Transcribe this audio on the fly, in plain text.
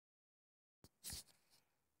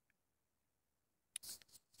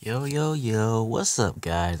Yo, yo, yo, what's up,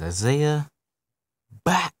 guys? Isaiah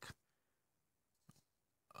back.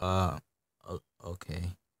 Uh, okay.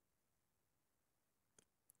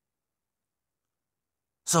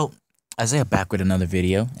 So, Isaiah back with another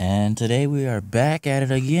video, and today we are back at it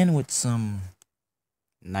again with some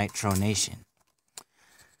Nitro Nation.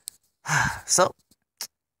 So,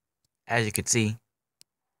 as you can see,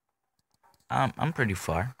 I'm pretty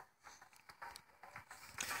far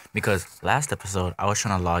because last episode I was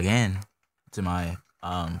trying to log in to my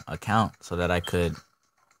account so that I could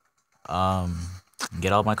um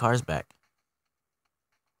get all my cars back.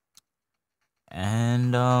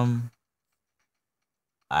 And I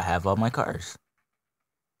have all my cars.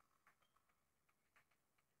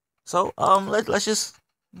 So let's just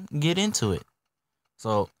get into it.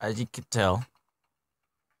 So as you can tell,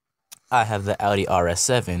 I have the Audi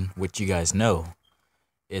RS7, which you guys know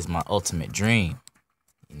is my ultimate dream.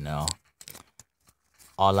 You know,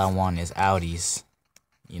 all I want is Audis.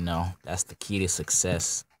 You know, that's the key to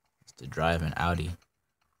success, is to drive an Audi.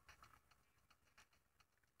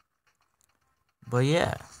 But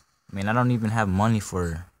yeah, I mean, I don't even have money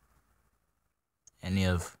for any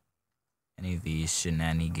of these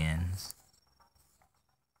shenanigans.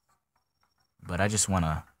 But I just want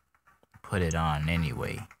to put it on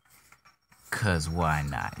anyway. 'Cause why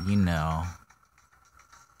not? You know,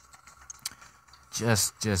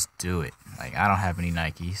 just do it. Like, I don't have any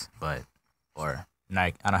Nikes, but or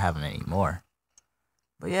Nike, I don't have them anymore.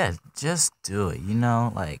 But yeah, just do it. You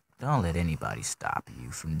know, like, don't let anybody stop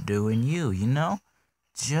you from doing you. You know,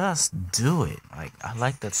 just do it. Like, I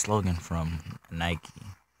like that slogan from Nike.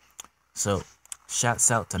 So,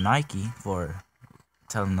 shouts out to Nike for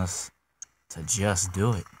telling us to just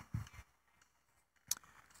do it.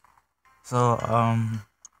 So,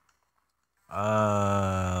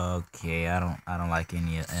 okay, I don't like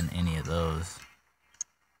any of those.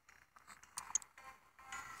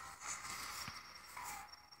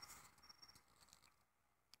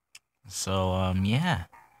 So, yeah.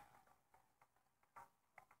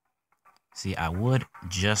 See, I would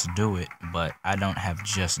just do it, but I don't have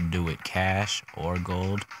just do it cash or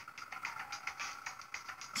gold.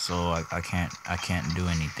 So I can't do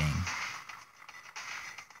anything.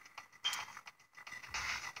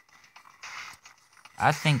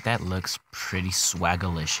 I think that looks pretty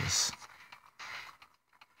swagalicious.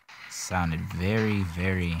 Sounded very,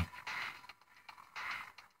 very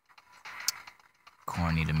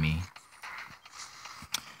corny to me.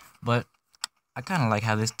 But I kind of like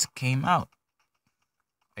how this came out.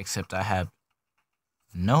 Except I have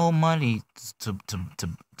no money to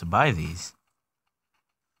buy these.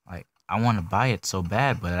 Like, I want to buy it so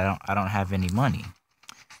bad, but I don't have any money.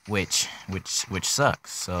 Which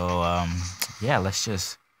sucks. So yeah, let's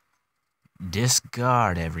just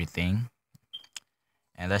discard everything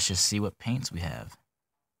and let's just see what paints we have.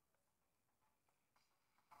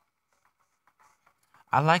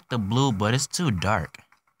 I like the blue, but it's too dark.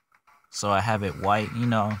 So I have it white. You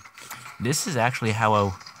know, this is actually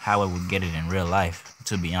how I would get it in real life,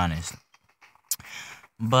 to be honest.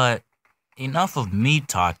 But enough of me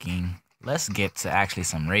talking. Let's get to actually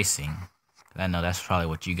some racing. I know that's probably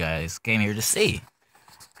what you guys came here to see.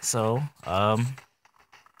 So,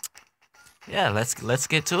 yeah, let's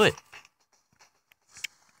get to it.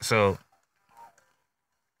 So,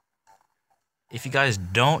 if you guys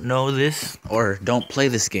don't know this or don't play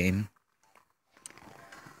this game,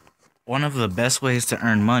 one of the best ways to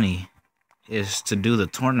earn money is to do the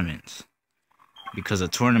tournaments. Because the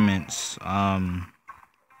tournaments,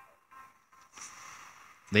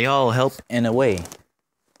 they all help in a way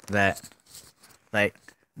that, like,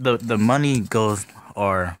 the money goes,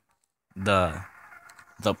 or the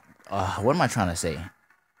what am I trying to say?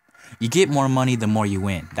 You get more money the more you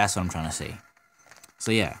win. That's what I'm trying to say.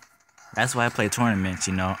 So yeah, that's why I play tournaments.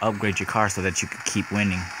 You know, upgrade your car so that you can keep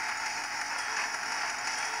winning.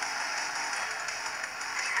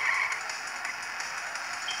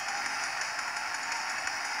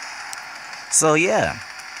 So yeah,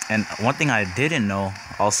 and one thing I didn't know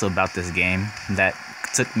also about this game that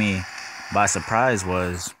took me by surprise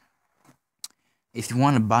was, if you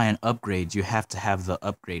want to buy an upgrade, you have to have the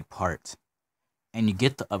upgrade part. And you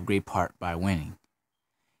get the upgrade part by winning.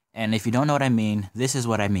 And if you don't know what I mean, this is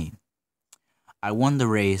what I mean. I won the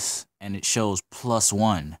race and it shows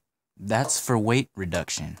 +1. That's for weight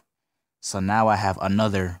reduction. So now I have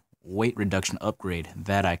another weight reduction upgrade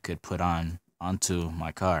that I could put onto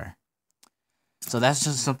my car. So that's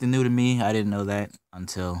just something new to me. I didn't know that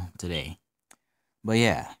until today. But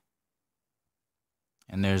yeah.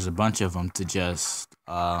 And there's a bunch of them to just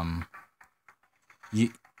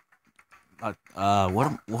you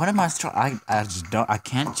what am I trying? I just don't. I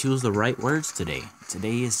can't choose the right words today.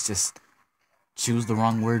 Today is just choose the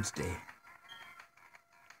wrong words day.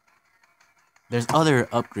 There's other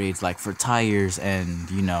upgrades like for tires and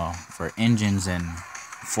for engines and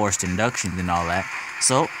forced inductions and all that.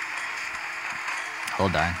 So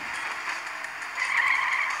hold on.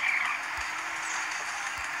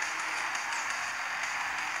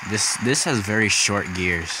 This has very short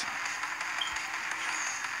gears.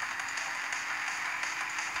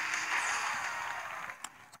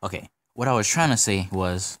 Okay, what I was trying to say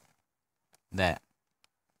was that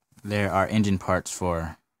there are engine parts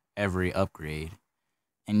for every upgrade,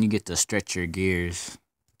 and you get to stretch your gears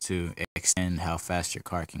to extend how fast your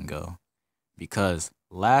car can go. Because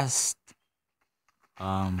last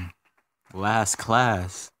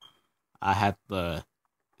class I had the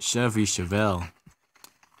Chevy Chevelle,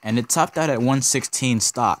 and it topped out at 116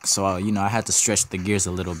 stock, so I had to stretch the gears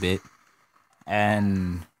a little bit,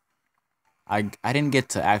 and I didn't get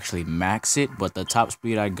to actually max it, but the top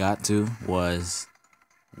speed I got to was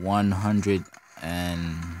 100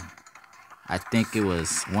 and I think it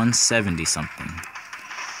was 170 something.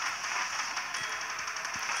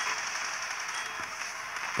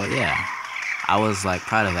 But yeah, I was like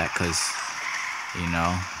proud of that because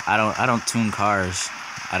I don't tune cars.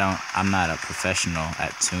 I'm not a professional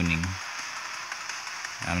at tuning.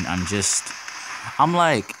 I'm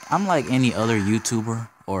like any other YouTuber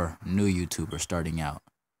or new YouTuber starting out.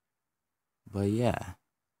 But yeah.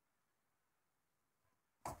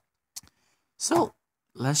 So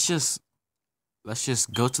let's just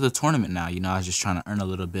go to the tournament now. I was just trying to earn a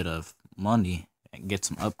little bit of money and get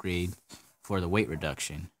some upgrade for the weight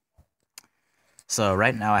reduction. So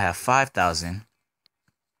right now I have 5,000.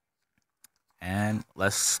 And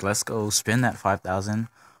let's go spend that 5,000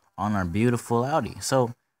 on our beautiful Audi.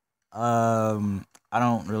 So I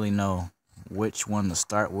don't really know which one to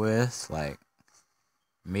start with. Like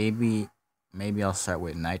maybe I'll start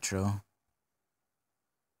with Nitro.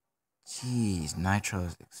 Jeez, Nitro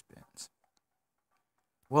is expensive.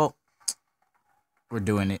 Well, we're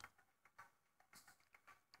doing it.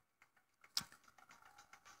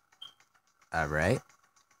 Alright.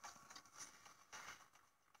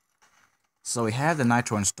 So we have the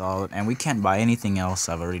Nitro installed, and we can't buy anything else.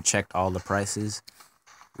 I've already checked all the prices.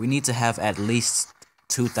 We need to have at least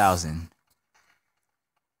 2,000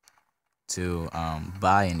 to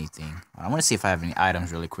buy anything. I want to see if I have any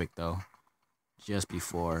items really quick though, just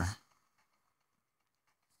before.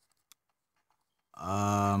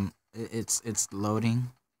 It's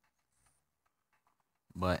loading,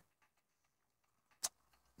 but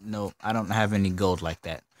no, I don't have any gold like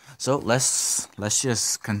that. So let's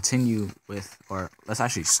just continue with, or let's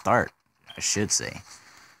actually start. I should say,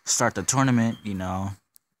 start the tournament.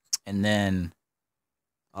 And then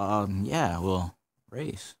yeah, we'll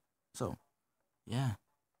race. So yeah,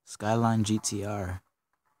 Skyline GTR,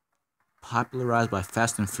 popularized by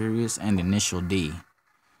Fast and Furious and Initial D.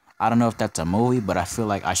 I don't know if that's a movie, but I feel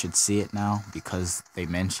like I should see it now because they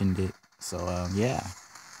mentioned it. So yeah.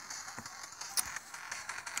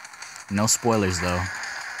 No spoilers though.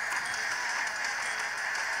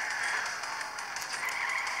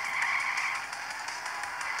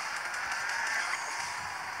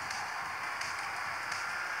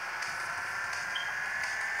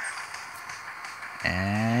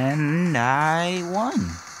 And I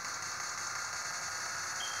won.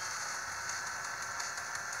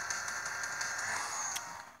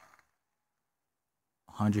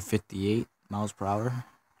 $158 miles per hour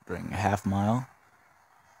during a half mile.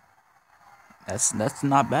 That's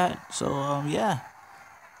not bad. So yeah,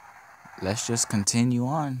 let's just continue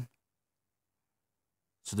on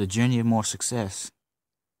to the journey of more success.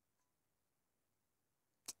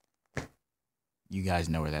 You guys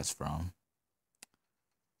know where that's from.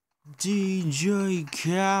 DJ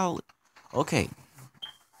Khaled. Okay.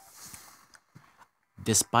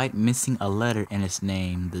 Despite missing a letter in its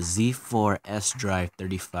name, the Z4 S-Drive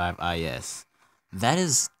 35IS. That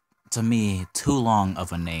is, to me, too long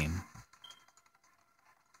of a name.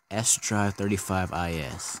 S-Drive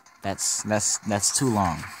 35IS. That's too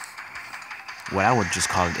long. What I would just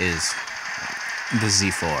call it is the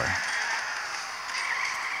Z4.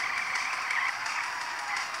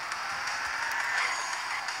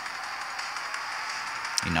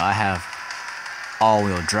 I have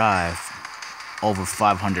all-wheel drive, over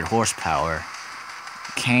 500 horsepower.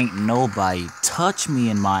 Can't nobody touch me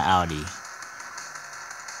in my Audi.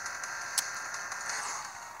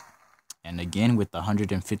 And again, with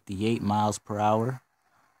 158 miles per hour,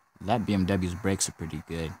 that BMW's brakes are pretty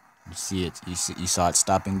good. You see it. You saw its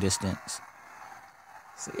stopping distance.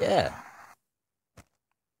 So yeah.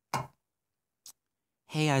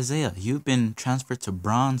 Hey Isaiah, you've been transferred to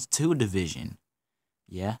Bronze 2 division.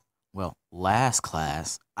 Yeah? Well, last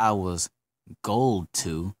class, I was Gold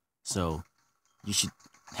 2, so you should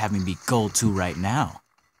have me be Gold 2 right now.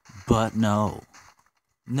 But no.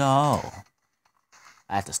 No.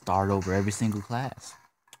 I have to start over every single class.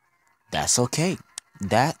 That's okay.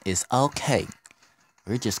 That is okay.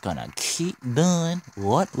 We're just gonna keep doing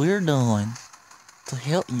what we're doing to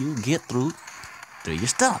help you get through your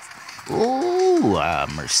stuff. Ooh,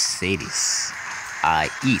 Mercedes. I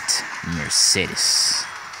eat Mercedes.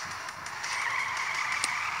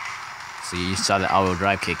 So you saw the all-wheel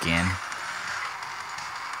drive kick in.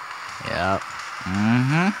 Yep.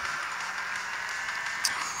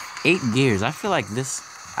 8 gears. I feel like this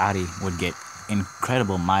Audi would get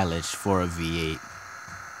incredible mileage for a V8.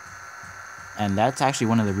 And that's actually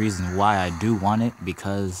one of the reasons why I do want it,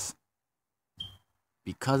 because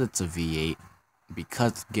it's a V8,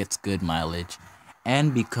 because it gets good mileage,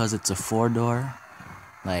 and because it's a 4-door.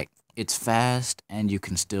 Like, it's fast and you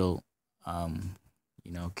can still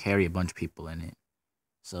carry a bunch of people in it.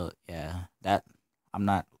 So yeah, that I'm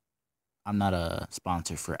not a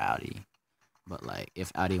sponsor for Audi, but like,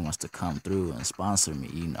 if Audi wants to come through and sponsor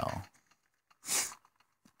me,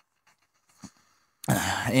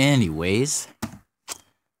 anyways,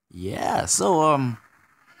 yeah, so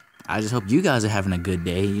I just hope you guys are having a good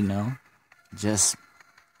day, just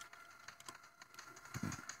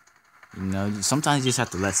sometimes you just have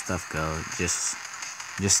to let stuff go, just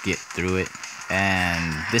get through it.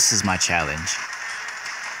 And this is my challenge.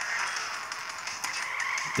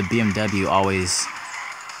 The BMW always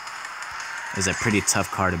is a pretty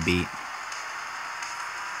tough car to beat.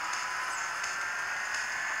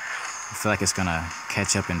 I feel like it's gonna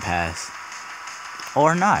catch up and pass.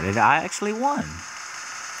 Or not. I actually won.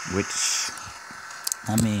 Which,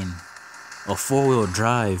 I mean, a 4-wheel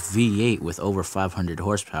drive V8 with over 500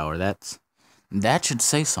 horsepower, that should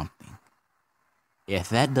say something. If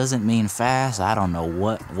that doesn't mean fast, I don't know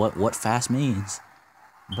what fast means.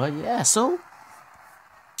 But yeah, so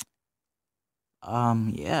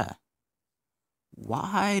yeah.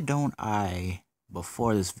 Why don't I,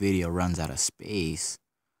 before this video runs out of space,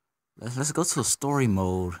 let's go to story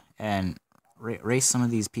mode and race some of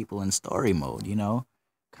these people in story mode,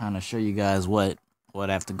 kind of show you guys what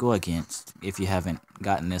I have to go against if you haven't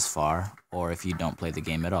gotten this far, or if you don't play the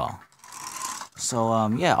game at all. So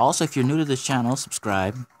yeah, also if you're new to this channel,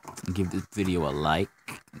 subscribe, give this video a like,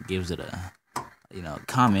 gives it a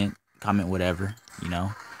comment whatever,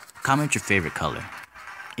 comment your favorite color.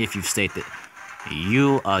 If you've stated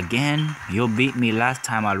you'll beat me last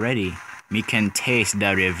time already, me can taste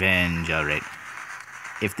the revenge already.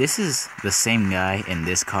 If this is the same guy in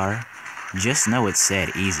this car, just know it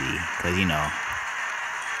said easy, cause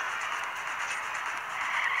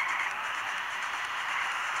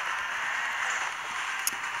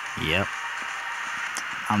yep,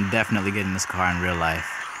 I'm definitely getting this car in real life.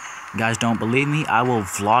 You guys don't believe me? I will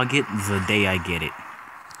vlog it the day I get it.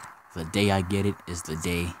 The day I get it is the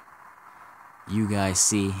day you guys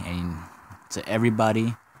see. And to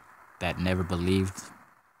everybody that never believed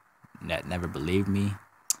me,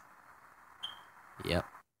 yep,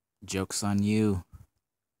 joke's on you.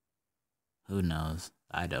 Who knows?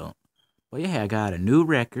 I don't. But yeah, I got a new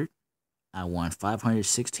record. I won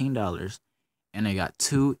 $516, and I got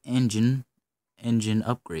 2 engine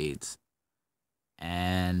upgrades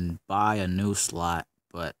and buy a new slot,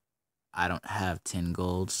 but I don't have 10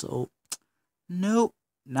 gold, so nope,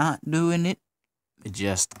 not doing it.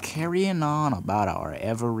 Just carrying on about our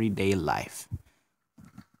everyday life.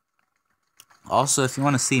 Also, if you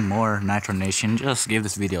want to see more Nitro Nation, just give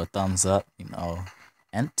this video a thumbs up,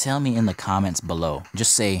 and tell me in the comments below.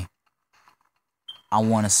 Just say, I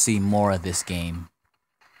want to see more of this game,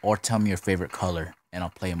 or tell me your favorite color, and I'll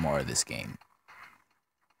play more of this game.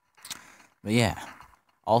 But yeah,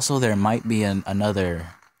 also there might be another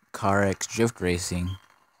CarX drift racing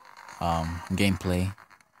gameplay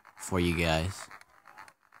for you guys.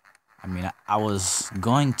 I mean, I was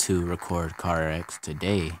going to record CarX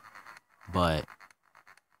today, but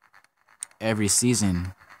every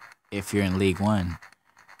season, if you're in League 1,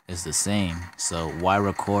 is the same. So why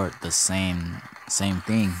record the same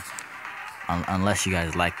thing unless you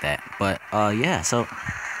guys like that? But yeah, so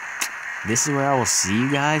this is where I will see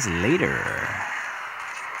you guys later.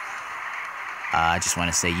 I just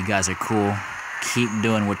want to say you guys are cool. Keep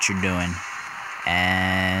doing what you're doing.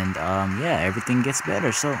 And yeah, everything gets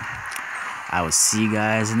better. So I will see you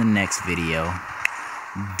guys in the next video.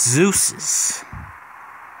 Deuces.